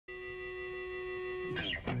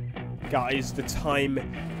Guys, the time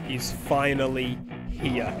is finally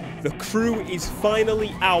here. The crew is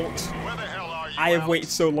finally out. I have waited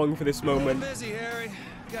so long for this moment.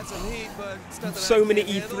 So many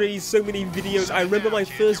E3s, so many videos. I remember my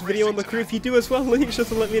first video on the crew. If you do as well, link just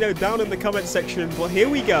to let me know down in the comment section. But here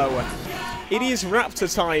we go. It is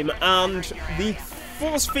Raptor time, and the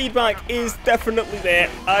force feedback is definitely there.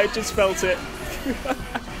 I just felt it.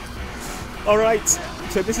 Alright,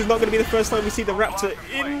 so this is not going to be the first time we see the Raptor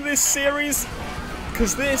in this series.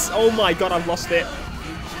 Because this, oh my god, I've lost it.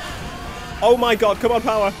 Oh my god, come on,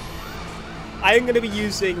 power. I am going to be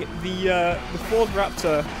using the Ford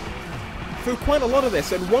Raptor through quite a lot of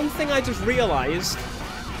this. And one thing I just realised,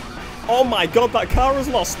 oh my god, that car has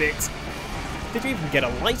lost it. Did you even get a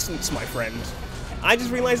license, my friend? I just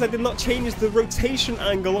realised I did not change the rotation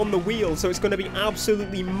angle on the wheel, so it's going to be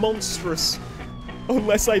absolutely monstrous.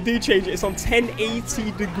 Unless I do change it. It's on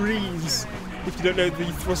 1080 degrees. If you don't know the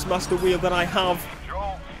Thrustmaster wheel that I have.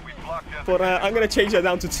 But I'm going to change that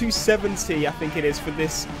down to 270, I think it is, for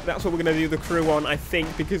this. That's what we're going to do the crew on, I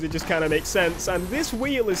think, because it just kind of makes sense. And this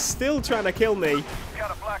wheel is still trying to kill me.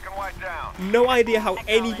 No idea how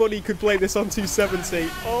anybody could play this on 270.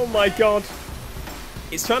 Oh my god.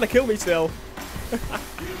 It's trying to kill me still.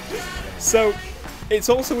 So, it's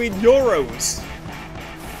also in euros.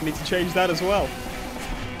 I need to change that as well.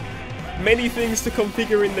 Many things to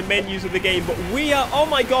configure in the menus of the game, but we are... Oh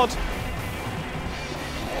my god!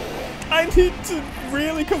 I need to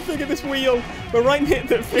really configure this wheel. We're right near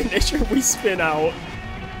the finish and we spin out.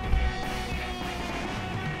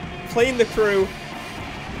 Playing the crew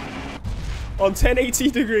on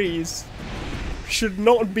 1080 degrees should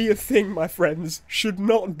not be a thing, my friends. Should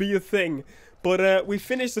not be a thing. But we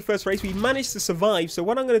finished the first race. We managed to survive. So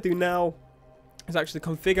what I'm going to do now is actually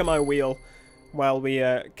configure my wheel while we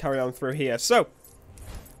carry on through here. So,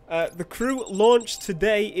 the crew launched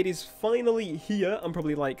today. It is finally here. I'm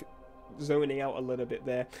probably like zoning out a little bit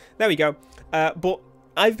there. There we go. But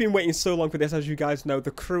I've been waiting so long for this, as you guys know.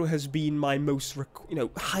 The crew has been my most,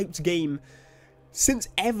 hyped game since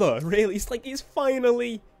ever, really. It's like, it's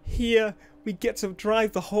finally here. We get to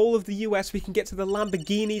drive the whole of the US. We can get to the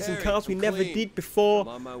Lamborghinis and cars we never did before. I'm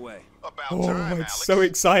on my way. Oh, it's so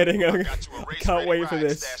exciting. I can't wait for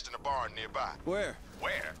this. Where?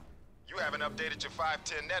 Where? You haven't updated your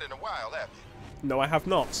 510 net in a while, have you? No, I have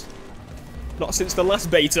not. Not since the last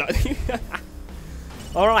beta.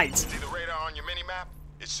 Alright. See the radar on your mini-map?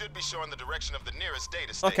 It should be showing the direction of the nearest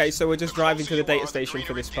data station. Okay, so we're just driving to the data station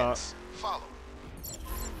for this part. Follow.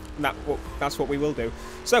 That's what we will do.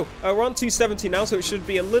 So, we're on 270 now, so it should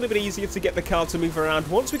be a little bit easier to get the car to move around.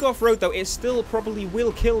 Once we go off-road, though, it still probably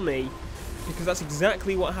will kill me. Because that's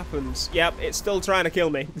exactly what happens. Yep, it's still trying to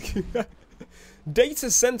kill me.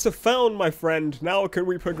 Data center found, my friend. Now can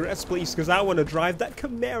we progress, please? Because I want to drive that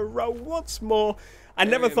Camaro once more. I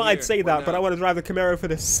never thought I'd say that, but I want to drive the Camaro for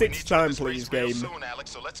the 6th time, please, game. Soon,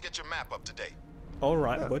 Alex, so let's get your map up to date.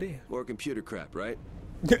 Alright, buddy. More computer crap, right?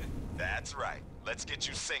 That's right. Let's get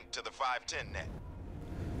you synced to the 510 net.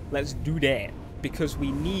 Let's do that, because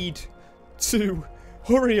we need to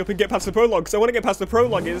hurry up and get past the prologue, because I want to get past the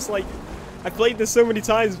prologue. It's like, I've played this so many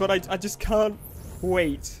times, but I just can't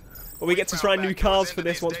wait. But we get to try new cars for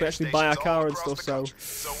this once we actually buy our car and stuff, so...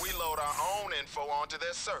 So we load our own info onto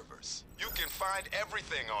their servers. You can find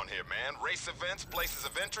everything on here, man. Race events, places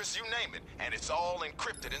of interest, you name it. And it's all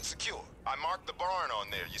encrypted and secure. I marked the barn on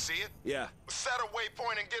there, you see it? Yeah. Set a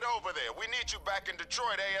waypoint and get over there. We need you back in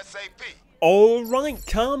Detroit ASAP. Alright,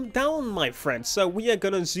 calm down, my friend. So we are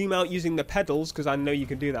going to zoom out using the pedals, because I know you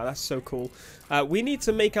can do that. That's so cool. We need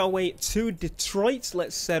to make our way to Detroit.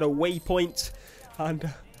 Let's set a waypoint. And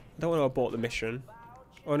I don't want to abort the mission.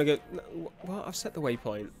 I want to go... Well, I've set the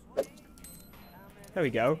waypoint. There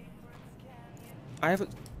we go. I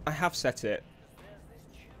have set it.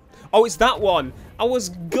 Oh, it's that one. I was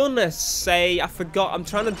gonna say, I forgot. I'm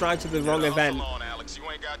trying to drive to the wrong event. On, Alex. You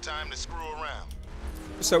ain't got time to screw around.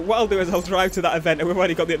 So what I'll do is I'll drive to that event, and we've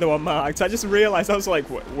already got the other one marked. I just realised, I was like,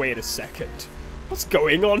 wait a second. What's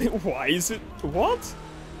going on? Why is it... What?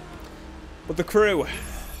 But the crew...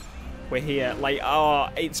 We're here. Like, oh,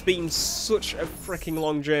 it's been such a freaking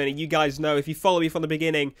long journey. You guys know, if you follow me from the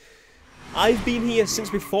beginning, I've been here since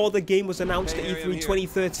before the game was announced at E3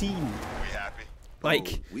 2013.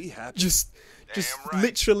 Like, just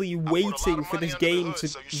literally waiting for this game to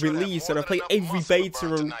release, and I've played every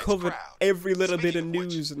beta and covered every little bit of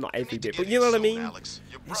news. Not every bit, but you know what I mean?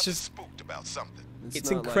 It's just...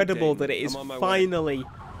 It's incredible that it is finally,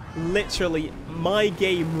 literally, my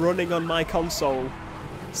game running on my console.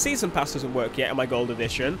 Season Pass doesn't work yet in my Gold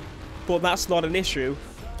Edition, but that's not an issue.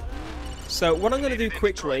 So what I'm going to do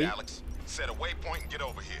quickly Set a waypoint and get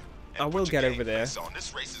over here. I will get over there.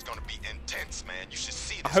 This race is gonna be intense, man. You should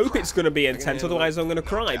see I hope it's going to be intense, otherwise I'm going to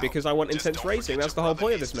cry because I want intense racing. That's the whole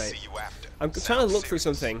point of this, mate. I'm trying to look through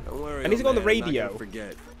something. I need to go on the radio.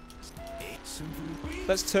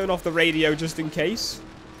 Let's turn off the radio just in case.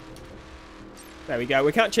 There we go.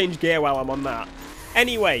 We can't change gear while I'm on that.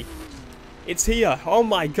 Anyway, it's here. Oh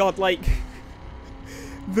my god, like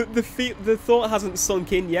the thought hasn't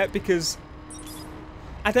sunk in yet because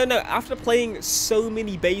I don't know, after playing so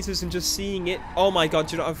many betas and just seeing it, oh my god,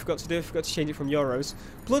 do you know what I forgot to do? I forgot to change it from euros.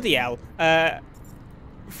 Bloody hell.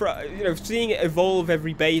 You know, seeing it evolve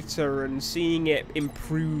every beta and seeing it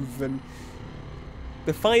improve, and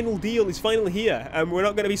the final deal is finally here, and we're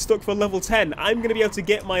not going to be stuck for level 10. I'm going to be able to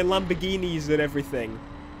get my Lamborghinis and everything.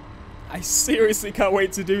 I seriously can't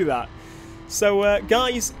wait to do that. So,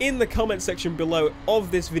 guys, in the comment section below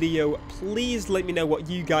of this video, please let me know what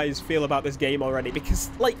you guys feel about this game already.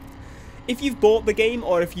 Because, like, if you've bought the game,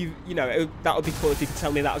 or if you know, that would be cool if you could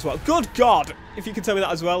tell me that as well. Good God! If you could tell me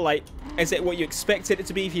that as well, like, is it what you expected it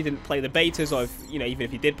to be if you didn't play the betas, or if, you know, even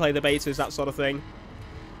if you did play the betas, that sort of thing.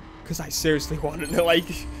 Because I seriously want to know,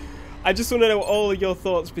 like, I just want to know all of your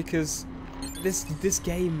thoughts, because this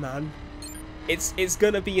game, man, it's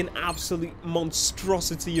gonna be an absolute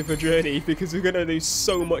monstrosity of a journey, because we're gonna do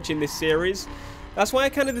so much in this series. That's why I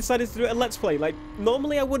kind of decided to do a Let's Play. Like,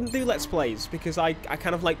 normally I wouldn't do Let's Plays, because I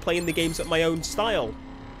kind of like playing the games at my own style.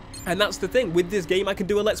 And that's the thing, with this game I can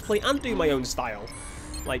do a Let's Play and do my own style.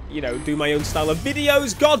 Like, you know, do my own style of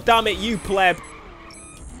videos. God damn it, you pleb!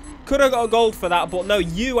 Could have got a gold for that, but no,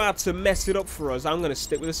 you had to mess it up for us. I'm going to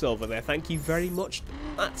stick with a silver there. Thank you very much.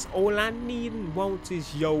 That's all I need and want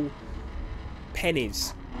is yo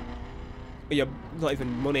pennies. Your, not even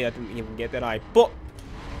money, I didn't even get that, I. But,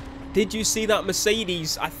 did you see that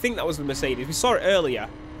Mercedes? I think that was the Mercedes. We saw it earlier,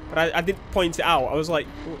 but I did point it out. I was like,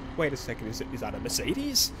 wait a second, is that a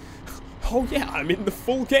Mercedes? Oh yeah, I'm in the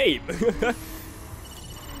full game.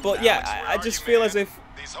 But yeah, I just feel as if,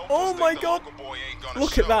 oh my god,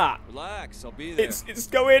 look at that. Relax, I'll be there. It's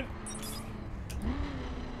going.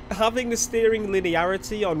 Having the steering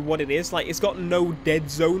linearity on what it is, like, it's got no dead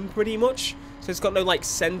zone pretty much. So it's got no, like,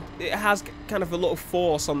 it has kind of a lot of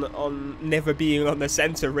force on never being on the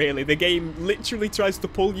center, really. The game literally tries to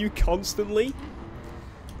pull you constantly.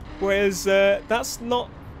 Whereas, that's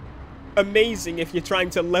not amazing if you're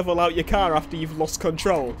trying to level out your car after you've lost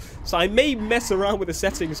control. So I may mess around with the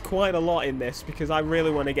settings quite a lot in this, because I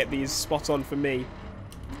really want to get these spot on for me.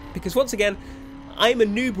 Because once again, I'm a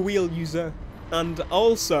noob wheel user, and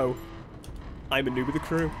also, I'm a noob of the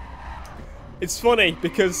crew. It's funny,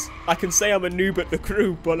 because I can say I'm a noob at the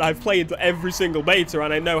crew, but I've played every single beta,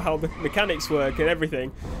 and I know how the mechanics work and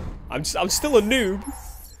everything. I'm still a noob.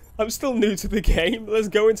 I'm still new to the game. Let's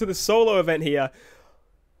go into the solo event here.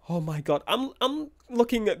 Oh my god, I'm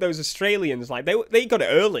looking at those Australians, like, they got it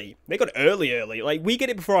early. They got it early. Like, we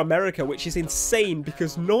get it before America, which is insane,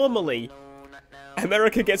 because normally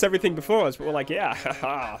America gets everything before us, but we're like, yeah,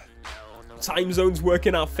 haha. Time zones work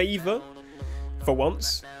in our favour, for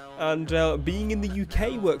once. And being in the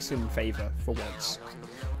UK works in favour, for once.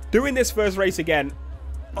 Doing this first race again,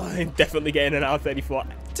 I'm definitely getting an R34.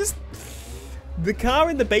 Just, the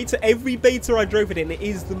car in the beta, every beta I drove it in, it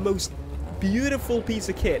is the most beautiful piece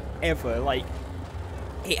of kit ever. Like,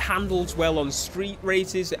 it handles well on street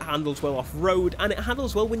races, it handles well off-road, and it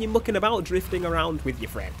handles well when you're mucking about drifting around with your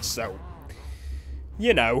friends. So,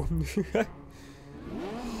 you know.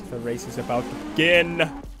 The race is about to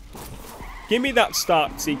begin. Give me that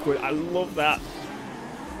start sequence. I love that.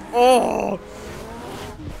 Oh!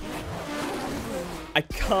 I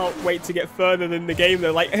can't wait to get further than the game,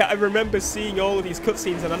 though. Like, I remember seeing all of these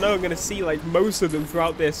cutscenes, and I know I'm going to see, like, most of them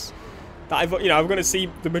throughout this. I'm going to see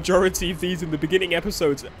the majority of these in the beginning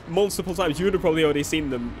episodes multiple times. You would have probably already seen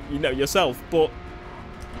them, you know, yourself. But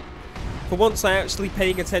for once, I'm actually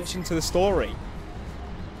paying attention to the story.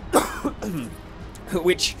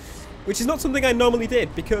 which is not something I normally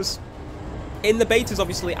did, because in the betas,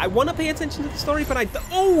 obviously, I want to pay attention to the story, but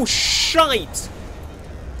oh, shite!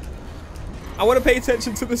 I want to pay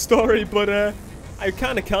attention to the story, but I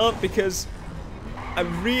kind of can't, because I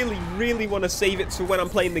really, really want to save it to when I'm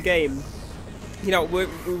playing the game. You know, we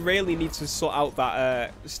really need to sort out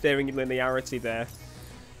that steering linearity there.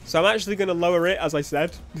 So I'm actually going to lower it, as I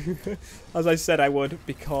said. As I said I would,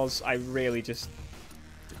 because I really just...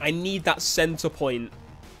 I need that center point,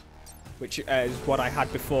 which is what I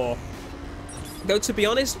had before. Though, to be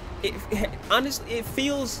honest, it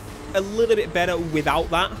feels a little bit better without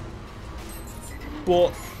that.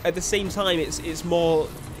 But at the same time,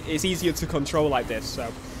 it's easier to control like this.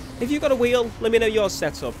 So If you've got a wheel, let me know your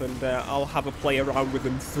setup, and I'll have a play around with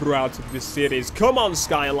them throughout this series. Come on,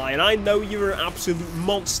 Skyline, I know you're an absolute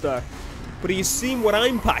monster, but have you seen what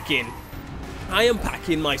I'm packing? I am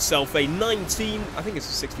packing myself a 19, I think it's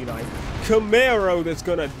a 69, Camaro that's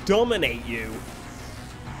going to dominate you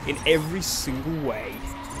in every single way.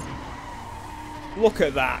 Look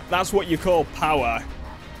at that. That's what you call power.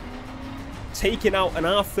 Taking out an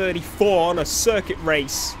R34 on a circuit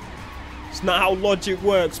race. It's not how logic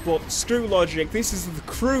works, but screw logic. This is the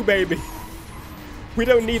crew, baby. We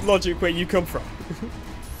don't need logic where you come from.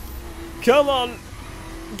 Come on.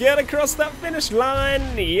 Get across that finish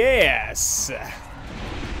line. Yes.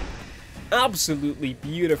 Absolutely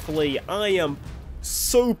beautifully. I am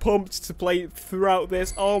so pumped to play throughout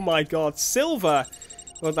this. Oh my god. Silver.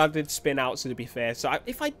 Well, that did spin out, so to be fair. So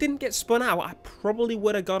if I didn't get spun out, I probably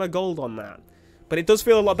would have got a gold on that. But it does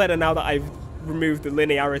feel a lot better now that I've removed the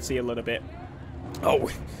linearity a little bit.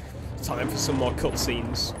 Oh, time for some more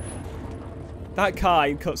cutscenes. That car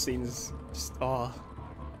in cutscenes, just, oh.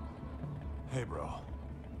 Hey, bro.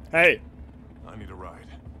 Hey. I need a ride.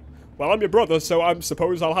 Well, I'm your brother, so I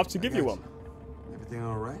suppose I'll have to give you one. Everything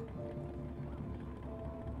all right?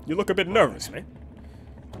 You look a bit nervous, man.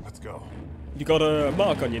 Let's go. You got a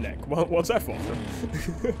mark on your neck. What's that for?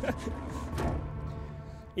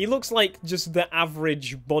 He looks like just the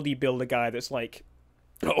average bodybuilder guy that's like,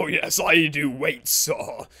 oh yes, I do weights,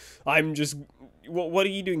 so I'm just... What are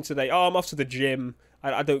you doing today? Oh, I'm off to the gym.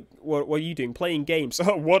 I don't... What are you doing? Playing games.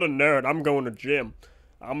 Oh, what a nerd. I'm going to gym.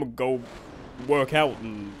 I'm gonna go work out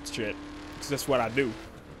and shit. Because that's what I do.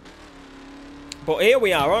 But here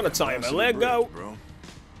we are on a timer. Let's go.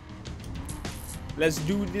 Let's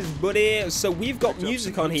do this, buddy. So we've got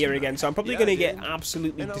music on here again, so I'm probably going to get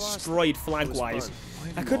absolutely destroyed flag-wise.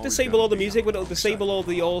 I could disable all the music, but it'll disable all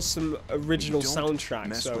the awesome original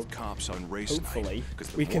soundtracks, so hopefully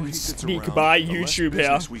we can sneak by YouTube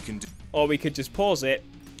here. Or we could just pause it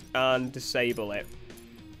and disable it.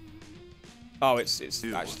 Oh, it's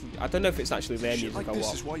actually... I don't know if it's actually their music or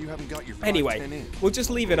what. Anyway, we'll just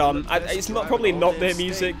leave it on. It's probably not their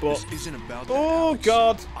music, but... Oh,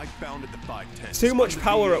 God. Too much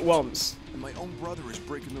power at once.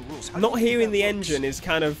 Not hearing the engine is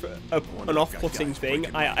kind of an off-putting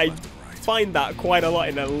thing. I find that quite a lot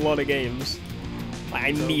in a lot of games.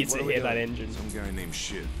 I need to hear that engine. Some guy named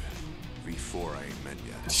Shiv. V4 I ain't met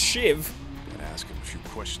yet. Shiv? Gotta ask him a few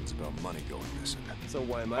questions about money going missing. So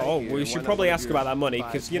why am I Oh, here? we should probably ask about that money,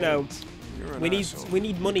 because, you know, we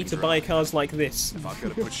need money to buy cars like this. And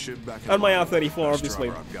my R34, obviously.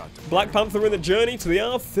 Black Panther in the journey to the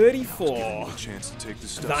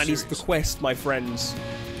R34. That is the quest, my friends.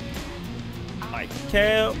 I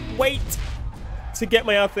can't wait to get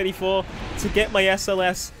my R34, to get my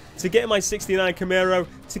SLS, to get my 69 Camaro,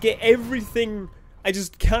 to get everything I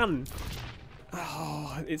just can.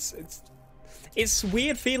 Oh, it's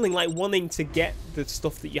weird feeling like wanting to get the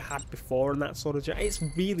stuff that you had before and that sort of... It's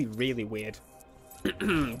really, really weird.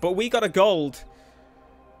 But we got a gold.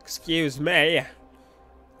 Excuse me.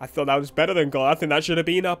 I thought that was better than gold. I think that should have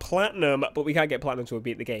been a platinum. But we can't get platinum until we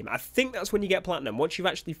beat the game. I think that's when you get platinum. Once you've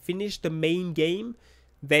actually finished the main game,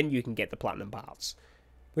 then you can get the platinum parts.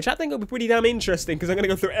 Which I think will be pretty damn interesting, because I'm going to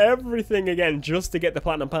go through everything again just to get the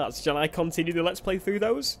platinum parts. Shall I continue the Let's Play through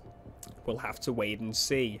those? We'll have to wait and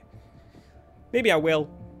see. Maybe I will.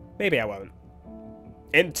 Maybe I won't.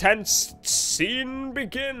 Intense scene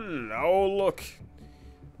begin. Oh, look.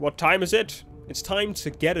 What time is it? It's time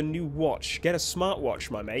to get a new watch. Get a smartwatch,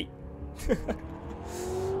 my mate.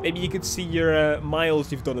 Maybe you could see your miles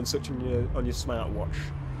you've done and such on your smartwatch.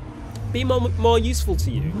 Be more useful to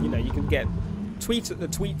you. You know, you can get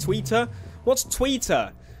tweeter. What's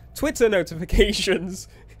tweeter? Twitter notifications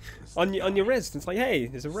on your wrist. It's like, hey,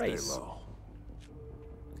 there's a race.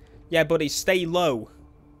 Yeah, buddy, stay low.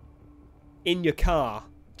 In your car.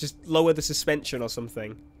 Just lower the suspension or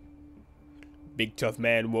something. Big tough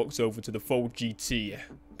man walks over to the Ford GT.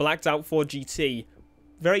 Blacked out Ford GT.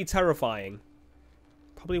 Very terrifying.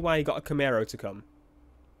 Probably why he got a Camaro to come.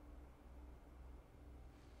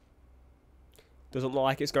 Doesn't look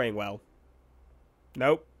like it's going well.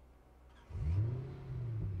 Nope.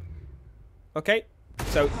 Okay.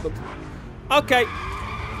 So, look. Okay.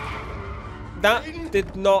 That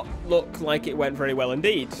did not look like it went very well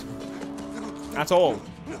indeed. At all.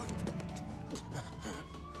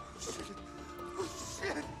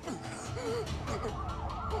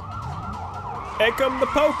 Here come the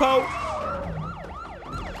Popo!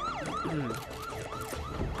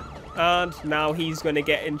 And now he's going to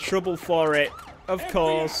get in trouble for it. Of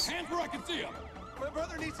course.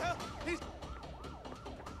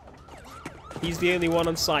 He's the only one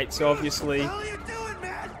on site, so obviously...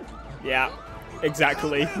 Yeah,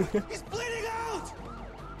 exactly. He's bleeding out!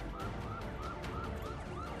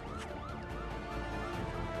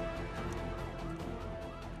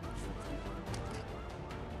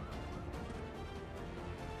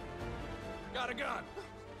 Got a gun.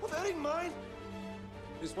 Well, that ain't mine.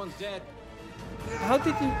 This one's dead. How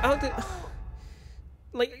did...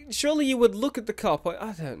 Like, surely you would look at the cop.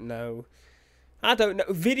 I don't know. I don't know.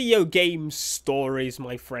 Video game stories,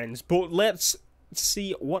 my friends. But let's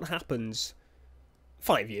see what happens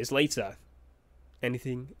 5 years later.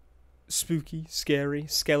 Anything spooky, scary,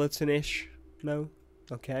 skeleton-ish? No?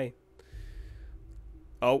 Okay.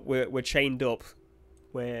 Oh, we're chained up.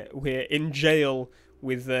 We're in jail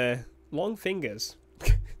with long fingers.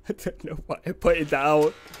 I don't know why I put it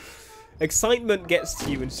down. Excitement gets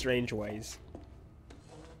to you in strange ways.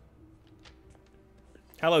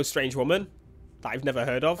 Hello, strange woman that I've never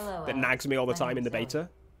heard of. Hello, that nags me all the time in the beta.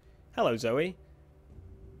 Hello, Zoe.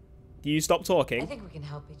 Do you stop talking? I think we can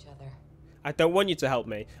help each other. I don't want you to help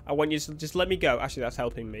me. I want you to just let me go. Actually, that's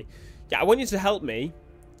helping me. Yeah, I want you to help me,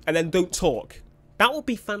 and then don't talk. That would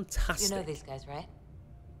be fantastic. You know these guys, right?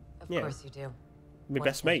 Of Yeah. course you do. My One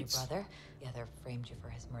best killed your mates. brother, the other framed you for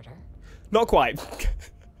his murder. Not quite.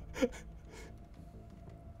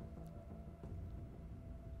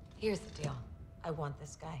 Here's the deal. I want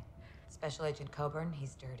this guy. Special Agent Coburn,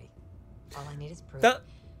 he's dirty. All I need is proof. That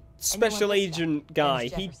special this guy, agent guy,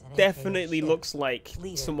 Dennis he Jefferson, aka definitely Shit, looks like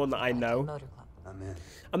leader someone that of I the know. Motor Club. I'm in.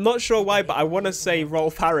 I'm not sure why, but I want to say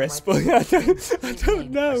Rolf Harris, but I don't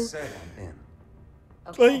know. Said I'm in.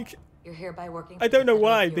 Okay. Like, You're hereby working I for don't the know Federal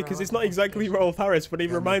why, Bureau because of it's not exactly Investigation. Rolf Harris, but he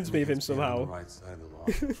That reminds me of him makes me on somehow. the right side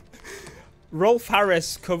of the law. Rolf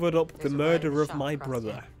Harris covered up the There's a riot in murder the of shop my across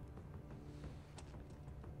brother. town.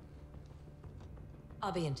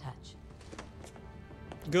 I'll be in touch.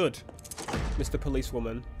 Good, Mr.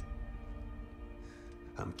 Policewoman.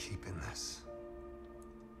 I'm keeping this.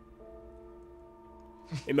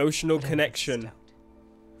 Emotional Whatever, connection. stoked.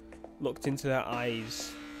 Looked into their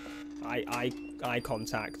eyes. Eye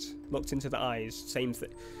contact. Looked into the eyes. Same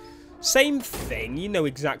thing. Same thing. You know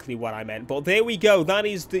exactly what I meant. But there we go. That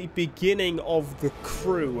is the beginning of the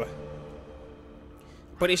crew.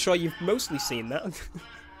 Pretty sure you've mostly seen that.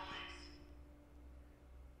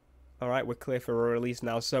 Alright, we're clear for a release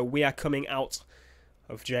now. So we are coming out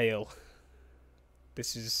of jail.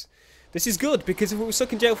 This is good, because if we were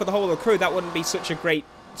stuck in jail for the whole of the crew, that wouldn't be such a great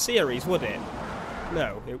series, would it?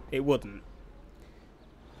 No, it wouldn't.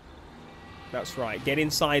 That's right. Get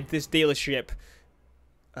inside this dealership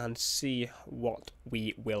and see what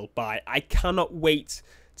we will buy. I cannot wait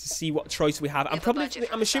to see what choice we have.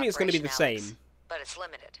 I'm assuming it's going to be the same. But it's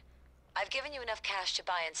limited. I've given you enough cash to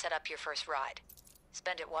buy and set up your first ride.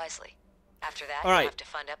 Spend it wisely. After that, All right. you'll have to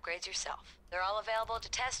fund upgrades yourself. They're all available to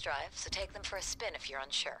test drive, so take them for a spin if you're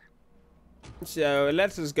unsure. So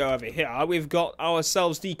let us go over here. We've got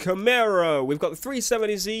ourselves the Camaro. We've got the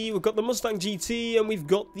 370Z. We've got the Mustang GT, and we've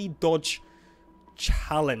got the Dodge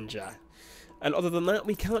Challenger. And other than that,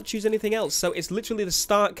 we can't choose anything else. So it's literally the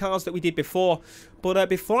start cars that we did before. But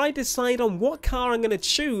before I decide on what car I'm going to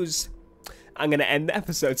choose, I'm going to end the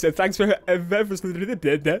episode. So thanks for ever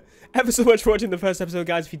so much for watching the first episode,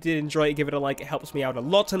 guys. If you did enjoy it, give it a like. It helps me out a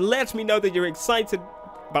lot. And let me know that you're excited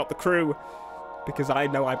about the crew, because I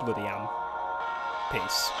know I bloody am.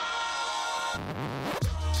 Peace.